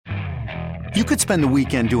You could spend the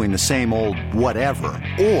weekend doing the same old whatever,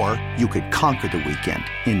 or you could conquer the weekend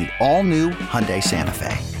in the all-new Hyundai Santa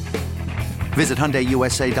Fe. Visit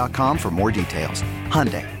HyundaiUSA.com for more details.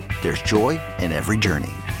 Hyundai, there's joy in every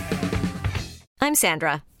journey. I'm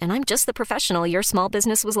Sandra, and I'm just the professional your small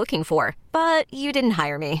business was looking for. But you didn't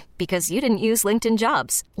hire me because you didn't use LinkedIn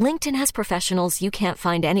Jobs. LinkedIn has professionals you can't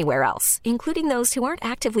find anywhere else, including those who aren't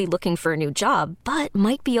actively looking for a new job, but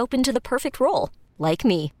might be open to the perfect role, like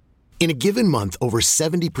me. In a given month, over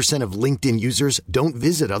 70% of LinkedIn users don't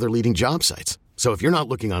visit other leading job sites. So if you're not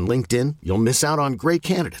looking on LinkedIn, you'll miss out on great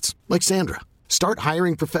candidates like Sandra. Start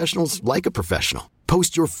hiring professionals like a professional.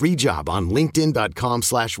 Post your free job on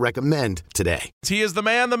linkedin.com/recommend today. He is the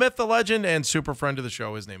man, the myth, the legend, and super friend of the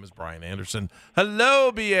show. His name is Brian Anderson.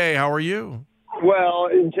 Hello, BA. How are you? Well,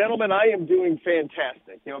 gentlemen, I am doing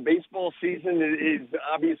fantastic. You know, baseball season is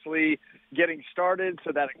obviously getting started,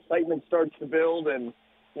 so that excitement starts to build. And,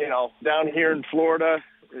 you know, down here in Florida,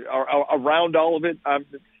 around all of it,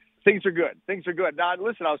 things are good. Things are good. Now,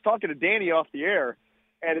 listen, I was talking to Danny off the air,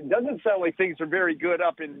 and it doesn't sound like things are very good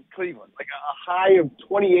up in Cleveland. Like a high of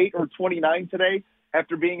 28 or 29 today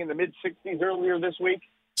after being in the mid-60s earlier this week.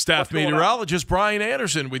 Staff meteorologist Brian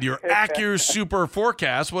Anderson with your Acura Super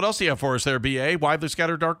forecast. What else do you have for us there, BA? Widely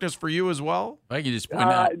scattered darkness for you as well? I can just point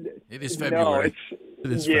out it is February.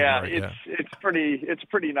 No, it's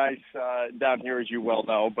pretty nice down here, as you well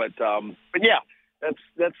know. But yeah,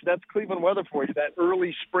 that's Cleveland weather for you. That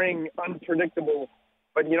early spring, unpredictable.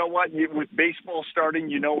 But you know what? With baseball starting,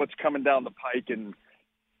 you know what's coming down the pike, and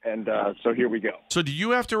so here we go. So do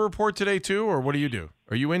you have to report today too, or what do you do?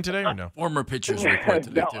 Are you in today or no? Former pitchers report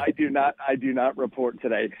today too. No, I do not. I do not report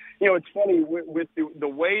today. You know, it's funny with the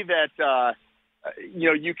way that you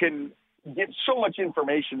know, you can get so much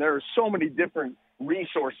information. There are so many different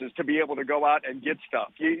resources to be able to go out and get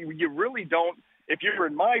stuff. You really don't. If you're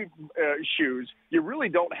in my shoes, you really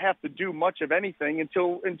don't have to do much of anything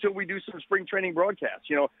until we do some spring training broadcasts.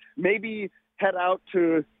 You know, maybe head out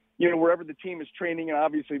to, you know, wherever the team is training, and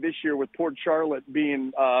obviously this year with Port Charlotte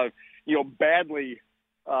being, you know, badly,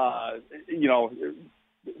 you know,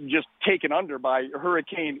 just taken under by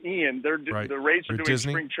Hurricane Ian. The Rays are doing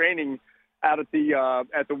Disney? Spring training out at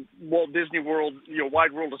the Walt Disney World, you know,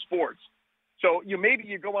 Wide World of Sports. So maybe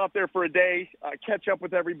you go out there for a day, catch up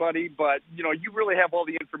with everybody, but, you know, you really have all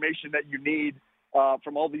the information that you need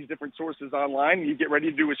from all these different sources online. You get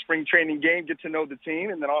ready to do a spring training game, get to know the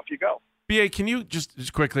team, and then off you go. BA, can you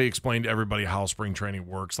just quickly explain to everybody how spring training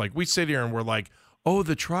works? Like, we sit here and we're like, oh,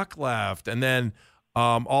 the truck left, and then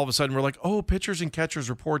all of a sudden we're like, oh, pitchers and catchers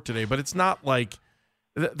report today, but it's not like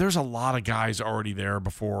there's a lot of guys already there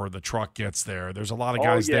before the truck gets there. There's a lot of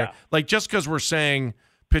guys there. Like, just because we're saying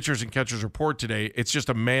pitchers and catchers report today, it's just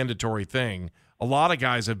a mandatory thing. A lot of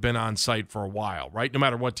guys have been on site for a while, right? No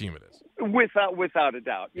matter what team it is. Without a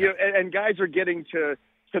doubt. Yeah. You know, and guys are getting to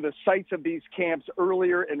the sites of these camps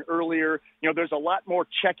earlier and earlier. You know, there's a lot more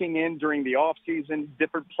checking in during the off season.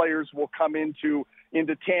 Different players will come into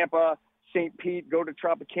Tampa, St. Pete, go to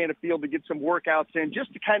Tropicana Field to get some workouts in,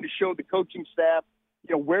 just to kind of show the coaching staff,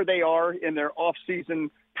 you know, where they are in their off season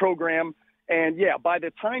program. And, yeah, by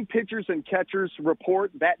the time pitchers and catchers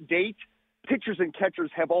report that date, pitchers and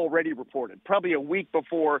catchers have already reported, probably a week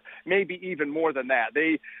before, maybe even more than that.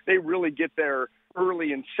 They really get there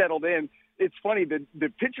early and settled in. It's funny, the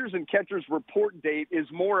pitchers and catchers report date is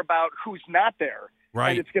more about who's not there. Right.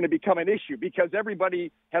 And it's going to become an issue because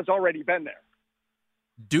everybody has already been there.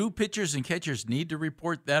 Do pitchers and catchers need to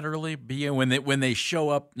report that early, when they show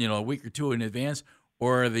up, you know, a week or two in advance,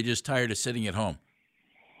 or are they just tired of sitting at home?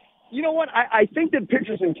 You know what? I think that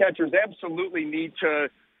pitchers and catchers absolutely need to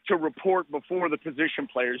report before the position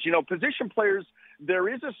players. You know, position players, there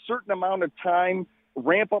is a certain amount of time,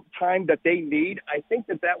 ramp-up time that they need. I think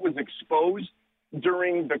that was exposed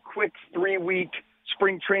during the quick 3-week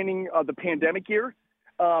spring training of the pandemic year.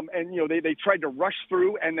 And, you know, they tried to rush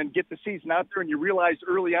through and then get the season out there, and you realize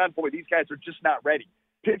early on, boy, these guys are just not ready.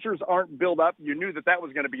 Pitchers aren't built up. You knew that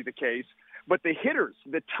was going to be the case. But the hitters,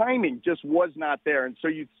 the timing just was not there. And so,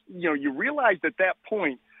 you realized at that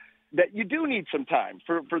point that you do need some time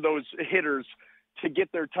for those hitters to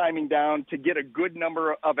get their timing down, to get a good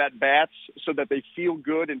number of at-bats so that they feel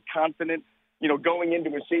good and confident, you know, going into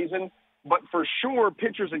a season. But for sure,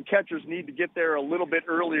 pitchers and catchers need to get there a little bit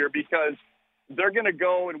earlier because they're going to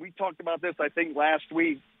go, and we talked about this, I think, last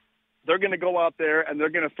week, they're going to go out there and they're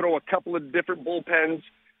going to throw a couple of different bullpens,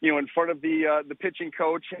 you know, in front of the pitching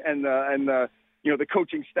coach and the you know, the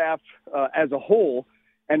coaching staff as a whole.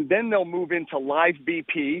 And then they'll move into live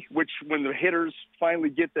BP, which when the hitters finally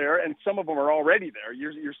get there, and some of them are already there,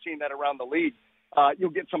 you're seeing that around the league, you'll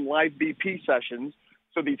get some live BP sessions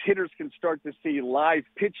so these hitters can start to see live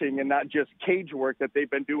pitching and not just cage work that they've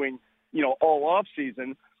been doing, all off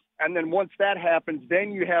season. And then once that happens,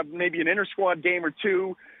 then you have maybe an inter-squad game or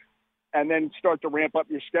two, and then start to ramp up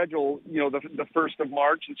your schedule, the 1st of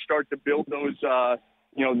March, and start to build those,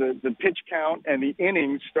 the pitch count and the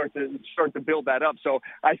innings start to build that up. So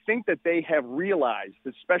I think that they have realized,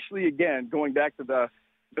 especially again going back to the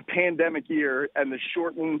pandemic year and the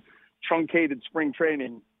shortened, truncated spring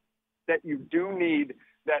training, that you do need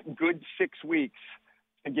that good 6 weeks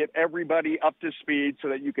to get everybody up to speed so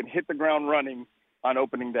that you can hit the ground running on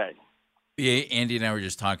opening day. Yeah, Andy and I were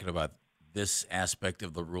just talking about this aspect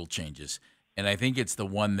of the rule changes, and I think it's the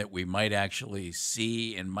one that we might actually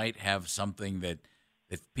see and might have something that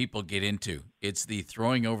people get into. It's the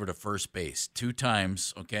throwing over to first base 2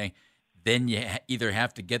 times, okay? Then you either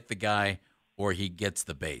have to get the guy or he gets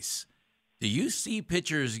the base. Do you see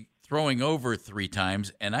pitchers throwing over 3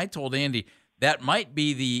 times? And I told Andy that might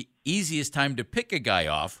be the easiest time to pick a guy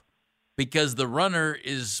off, because the runner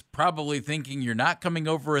is probably thinking you're not coming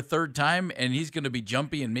over a 3rd time, and he's going to be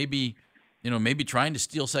jumpy and maybe trying to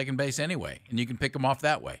steal second base anyway, and you can pick him off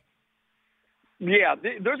that way. Yeah,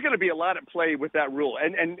 there's going to be a lot at play with that rule.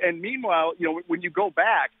 And meanwhile, when you go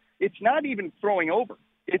back, it's not even throwing over.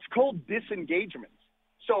 It's called disengagements.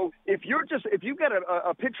 So if you've got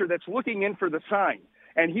a pitcher that's looking in for the sign,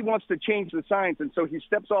 and he wants to change the signs, and so he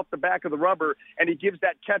steps off the back of the rubber and he gives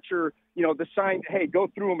that catcher, the sign, hey, go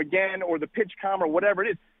through him again, or the pitch com, or whatever it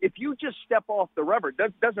is. If you just step off the rubber,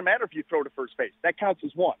 it doesn't matter if you throw to first base. That counts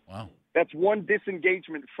as 1. Wow. That's 1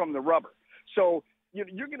 disengagement from the rubber. So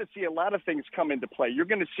you're going to see a lot of things come into play. You're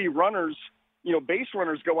going to see runners, base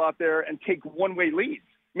runners go out there and take one-way leads,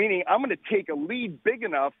 meaning I'm going to take a lead big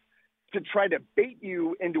enough to try to bait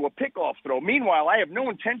you into a pickoff throw. Meanwhile, I have no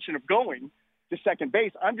intention of going to second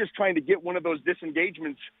base. I'm just trying to get one of those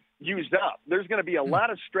disengagements used up. There's going to be a lot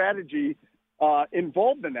of strategy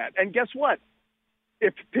involved in that. And guess what?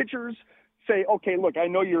 If pitchers say, okay, look, I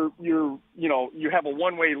know you have a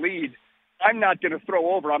one-way lead, I'm not going to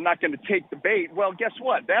throw over, I'm not going to take the bait. Well, guess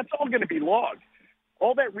what? That's all going to be logged.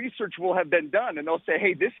 All that research will have been done, and they'll say,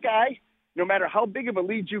 hey, this guy, no matter how big of a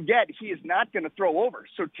lead you get, he is not going to throw over.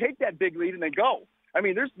 So take that big lead and then go. I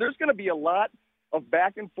mean, there's going to be a lot of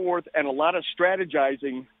back and forth and a lot of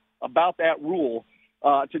strategizing about that rule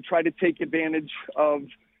to try to take advantage of,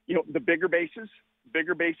 the bigger bases.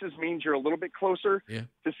 Bigger bases means you're a little bit closer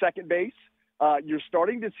to second base. You're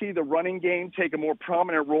starting to see the running game take a more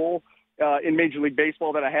prominent role in Major League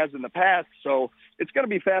Baseball than it has in the past. So it's going to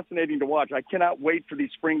be fascinating to watch. I cannot wait for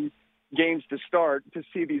these spring games to start to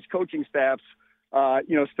see these coaching staffs,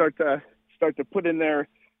 start to put in their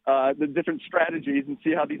the different strategies and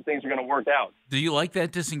see how these things are going to work out. Do you like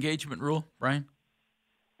that disengagement rule, Brian?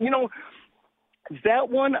 That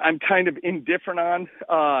one I'm kind of indifferent on.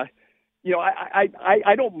 I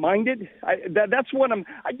don't mind it. That's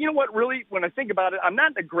what really, when I think about it, I'm not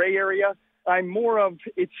in the gray area. I'm more of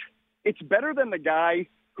it's better than the guy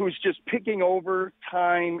who's just picking over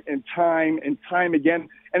time and time and time again,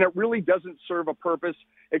 and it really doesn't serve a purpose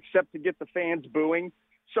except to get the fans booing.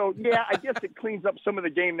 So, yeah, I guess it cleans up some of the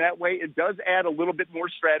game that way. It does add a little bit more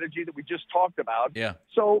strategy that we just talked about. Yeah.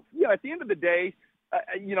 So, at the end of the day,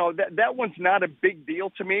 that one's not a big deal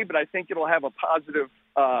to me, but I think it'll have a positive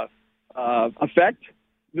effect.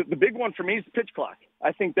 The big one for me is the pitch clock.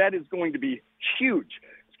 I think that is going to be huge.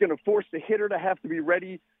 It's going to force the hitter to have to be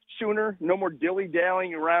ready sooner. No more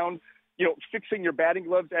dilly-dallying around, fixing your batting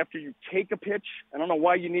gloves after you take a pitch. I don't know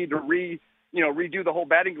why you need to redo the whole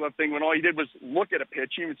batting glove thing when all you did was look at a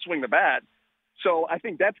pitch, you even swing the bat. So I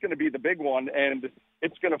think that's going to be the big one, and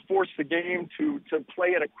it's going to force the game to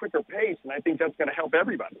play at a quicker pace, and I think that's going to help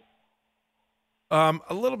everybody.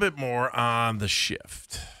 A little bit more on the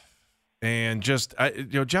shift. And just,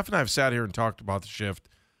 Jeff and I have sat here and talked about the shift,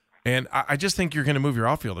 and I just think you're going to move your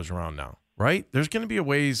outfielders around now, right? There's going to be a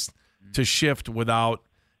ways to shift without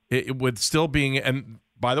it with still being, and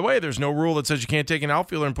by the way, there's no rule that says you can't take an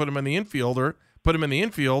outfielder and put him in the infield or put him in the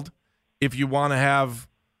infield if you want to have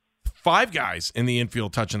 5 guys in the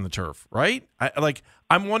infield touching the turf, right?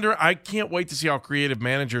 I'm wondering, I can't wait to see how creative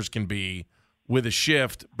managers can be with a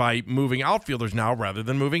shift by moving outfielders now rather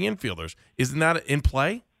than moving infielders. Isn't that in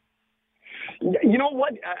play? You know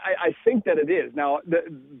what? I think that it is. Now,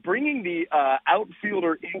 bringing the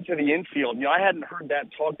outfielder into the infield, I hadn't heard that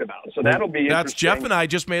talked about. So that'll be interesting. That's Jeff and I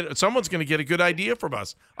just made it. Someone's going to get a good idea from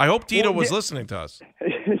us. I hope Tito was listening to us.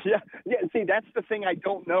 Yeah. See, that's the thing I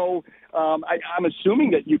don't know. I'm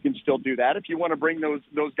assuming that you can still do that if you want to bring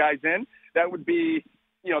those guys in. That would be,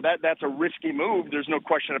 that's a risky move. There's no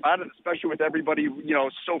question about it, especially with everybody,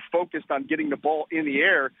 so focused on getting the ball in the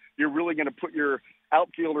air. You're really going to put your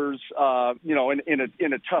outfielders,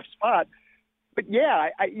 in a tough spot. But yeah,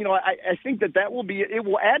 I think that it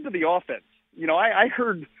will add to the offense. I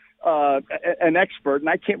heard an expert, and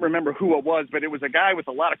I can't remember who it was, but it was a guy with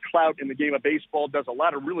a lot of clout in the game of baseball, does a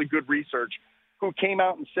lot of really good research, who came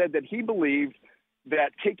out and said that he believed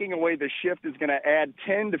that taking away the shift is going to add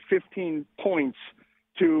 10 to 15 points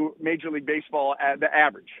to Major League Baseball at the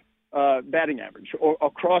average, batting average, or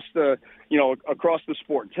across the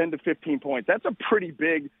sport, 10 to 15 points. That's a pretty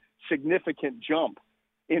big, significant jump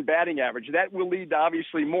in batting average. That will lead to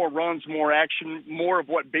obviously more runs, more action, more of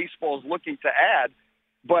what baseball is looking to add.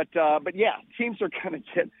 But yeah, teams are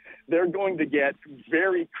they're going to get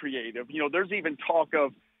very creative. There's even talk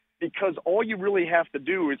of, because all you really have to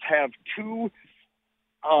do is have two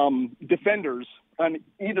defenders on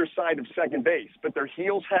either side of second base, but their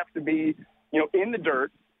heels have to be, in the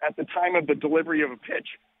dirt at the time of the delivery of a pitch.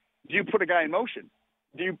 Do you put a guy in motion?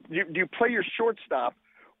 Do you play your shortstop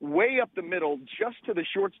way up the middle, just to the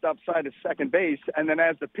shortstop side of second base, and then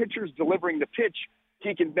as the pitcher's delivering the pitch,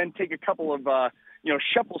 he can then take a couple of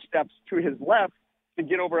shuffle steps to his left to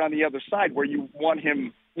get over on the other side where you want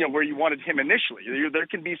him, where you wanted him initially. There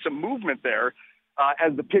can be some movement there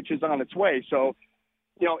as the pitch is on its way. So,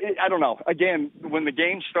 I don't know. Again, when the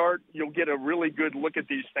games start, you'll get a really good look at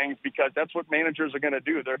these things, because that's what managers are going to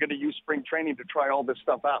do. They're going to use spring training to try all this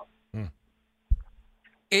stuff out.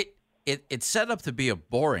 It's set up to be a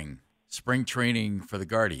boring spring training for the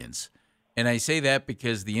Guardians. And I say that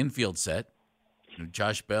because the infield set,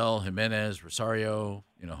 Josh Bell, Jimenez, Rosario,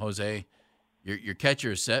 Jose, your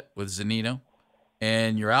catcher is set with Zunino,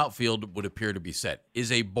 and your outfield would appear to be set.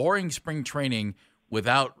 Is a boring spring training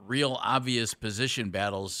without real obvious position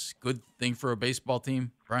battles good thing for a baseball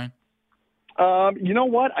team, Brian? You know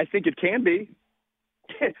what? I think it can be.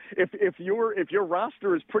 If your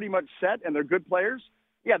roster is pretty much set and they're good players,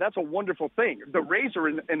 yeah, that's a wonderful thing. The Rays are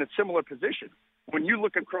in a similar position. When you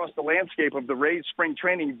look across the landscape of the Rays spring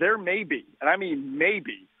training, there may be, and I mean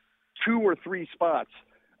maybe, 2 or 3 spots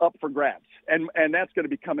up for grabs, and that's going to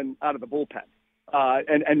be coming out of the bullpen,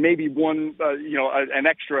 and maybe one, an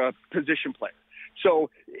extra position player.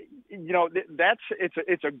 So,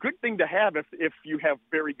 it's a good thing to have if you have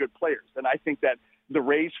very good players, and I think that the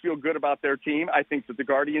Rays feel good about their team. I think that the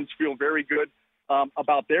Guardians feel very good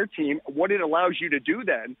about their team. What it allows you to do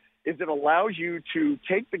then is it allows you to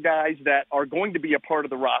take the guys that are going to be a part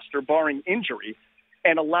of the roster, barring injury,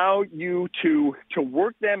 and allow you to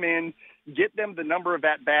work them in, get them the number of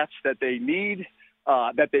at-bats that they need,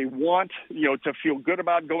 that they want, to feel good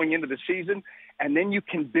about going into the season, and then you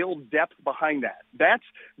can build depth behind that. That's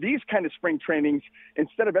these kind of spring trainings.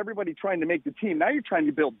 Instead of everybody trying to make the team, now you're trying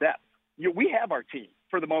to build depth. We have our team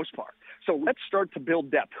for the most part. So let's start to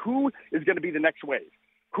build depth. Who is going to be the next wave?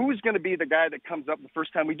 Who's going to be the guy that comes up the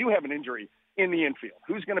first time we do have an injury in the infield?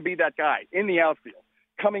 Who's going to be that guy in the outfield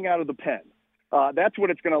coming out of the pen? That's what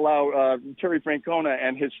it's going to allow Terry Francona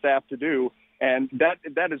and his staff to do. And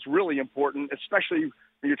that is really important, especially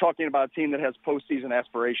when you're talking about a team that has postseason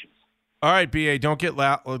aspirations. All right, BA, don't get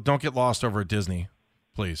lost over at Disney,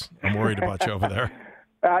 please. I'm worried about you over there.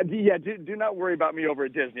 Do not worry about me over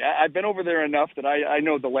at Disney. I've been over there enough that I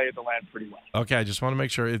know the lay of the land pretty well. Okay, I just want to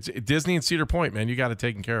make sure. It's Disney and Cedar Point, man. You got it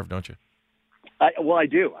taken care of, don't you? I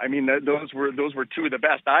do. I mean, those were 2 of the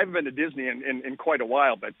best. I haven't been to Disney in quite a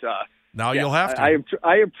while, but now you'll have to.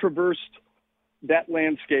 I have traversed that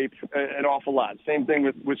landscape an awful lot. Same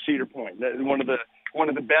thing with Cedar Point. One of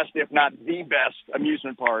the best, if not the best,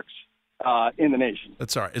 amusement parks in the nation.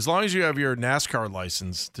 That's all right. As long as you have your NASCAR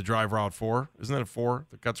license to drive Route 4. Isn't that a 4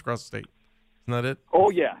 that cuts across the state? Isn't that it?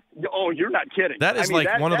 Oh, yeah. Oh, you're not kidding. That is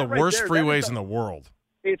one of the worst freeways in the world.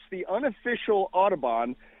 It's the unofficial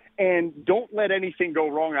Autobahn, and don't let anything go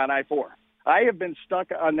wrong on I-4. I have been stuck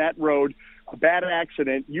on that road, a bad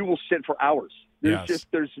accident, you will sit for hours.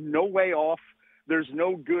 There's no way off. There's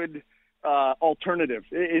no good alternative.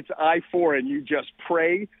 It's I-4, and you just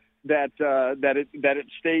pray that it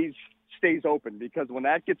stays open, because when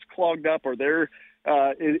that gets clogged up or there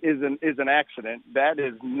is an accident, that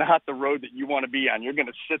is not the road that you want to be on. You're going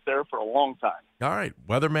to sit there for a long time. All right,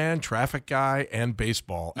 weatherman, traffic guy, and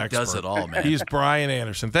baseball expert. He does it all, man. He's Brian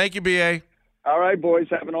Anderson. Thank you, BA. All right, boys.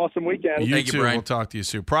 Have an awesome weekend. Thank you, too. Brian. We'll talk to you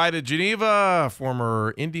soon. Pride of Geneva,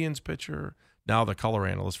 former Indians pitcher, now the color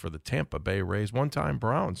analyst for the Tampa Bay Rays, one-time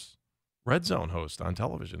Browns Red Zone host on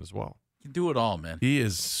television as well. You can do it all, man. He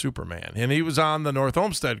is Superman. And he was on the North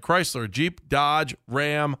Olmsted Chrysler Jeep Dodge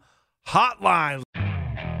Ram Hotline.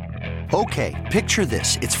 Okay, picture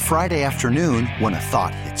this. It's Friday afternoon when a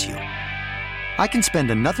thought hits you. I can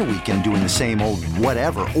spend another weekend doing the same old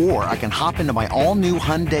whatever, or I can hop into my all-new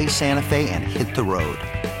Hyundai Santa Fe and hit the road.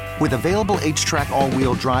 With available H-Track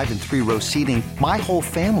all-wheel drive and 3-row seating, my whole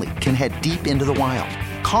family can head deep into the wild.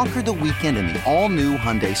 Conquer the weekend in the all-new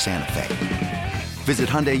Hyundai Santa Fe. Visit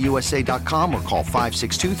HyundaiUSA.com or call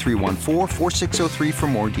 562-314-4603 for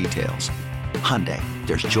more details. Hyundai,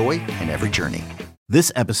 there's joy in every journey.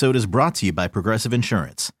 This episode is brought to you by Progressive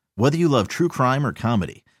Insurance. Whether you love true crime or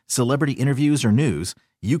comedy, celebrity interviews or news,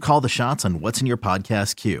 you call the shots on what's in your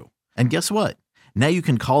podcast queue. And guess what? Now you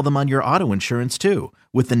can call them on your auto insurance too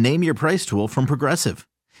with the Name Your Price tool from Progressive.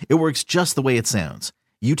 It works just the way it sounds.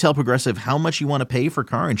 You tell Progressive how much you want to pay for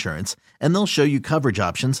car insurance, and they'll show you coverage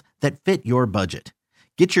options that fit your budget.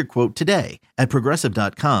 Get your quote today at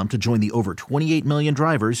Progressive.com to join the over 28 million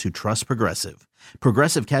drivers who trust Progressive.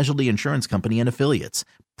 Progressive Casualty Insurance Company and Affiliates.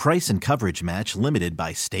 Price and coverage match limited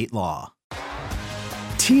by state law.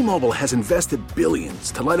 T-Mobile has invested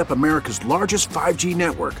billions to light up America's largest 5G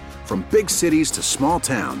network, from big cities to small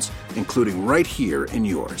towns, including right here in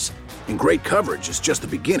yours. And great coverage is just the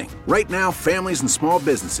beginning. Right now, families and small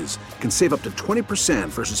businesses can save up to 20%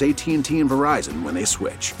 versus AT&T and Verizon when they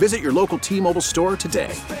switch. Visit your local T-Mobile store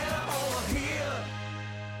today.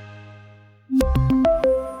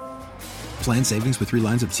 Plan savings with 3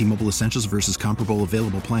 lines of T-Mobile Essentials versus comparable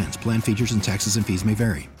available plans. Plan features and taxes and fees may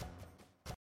vary.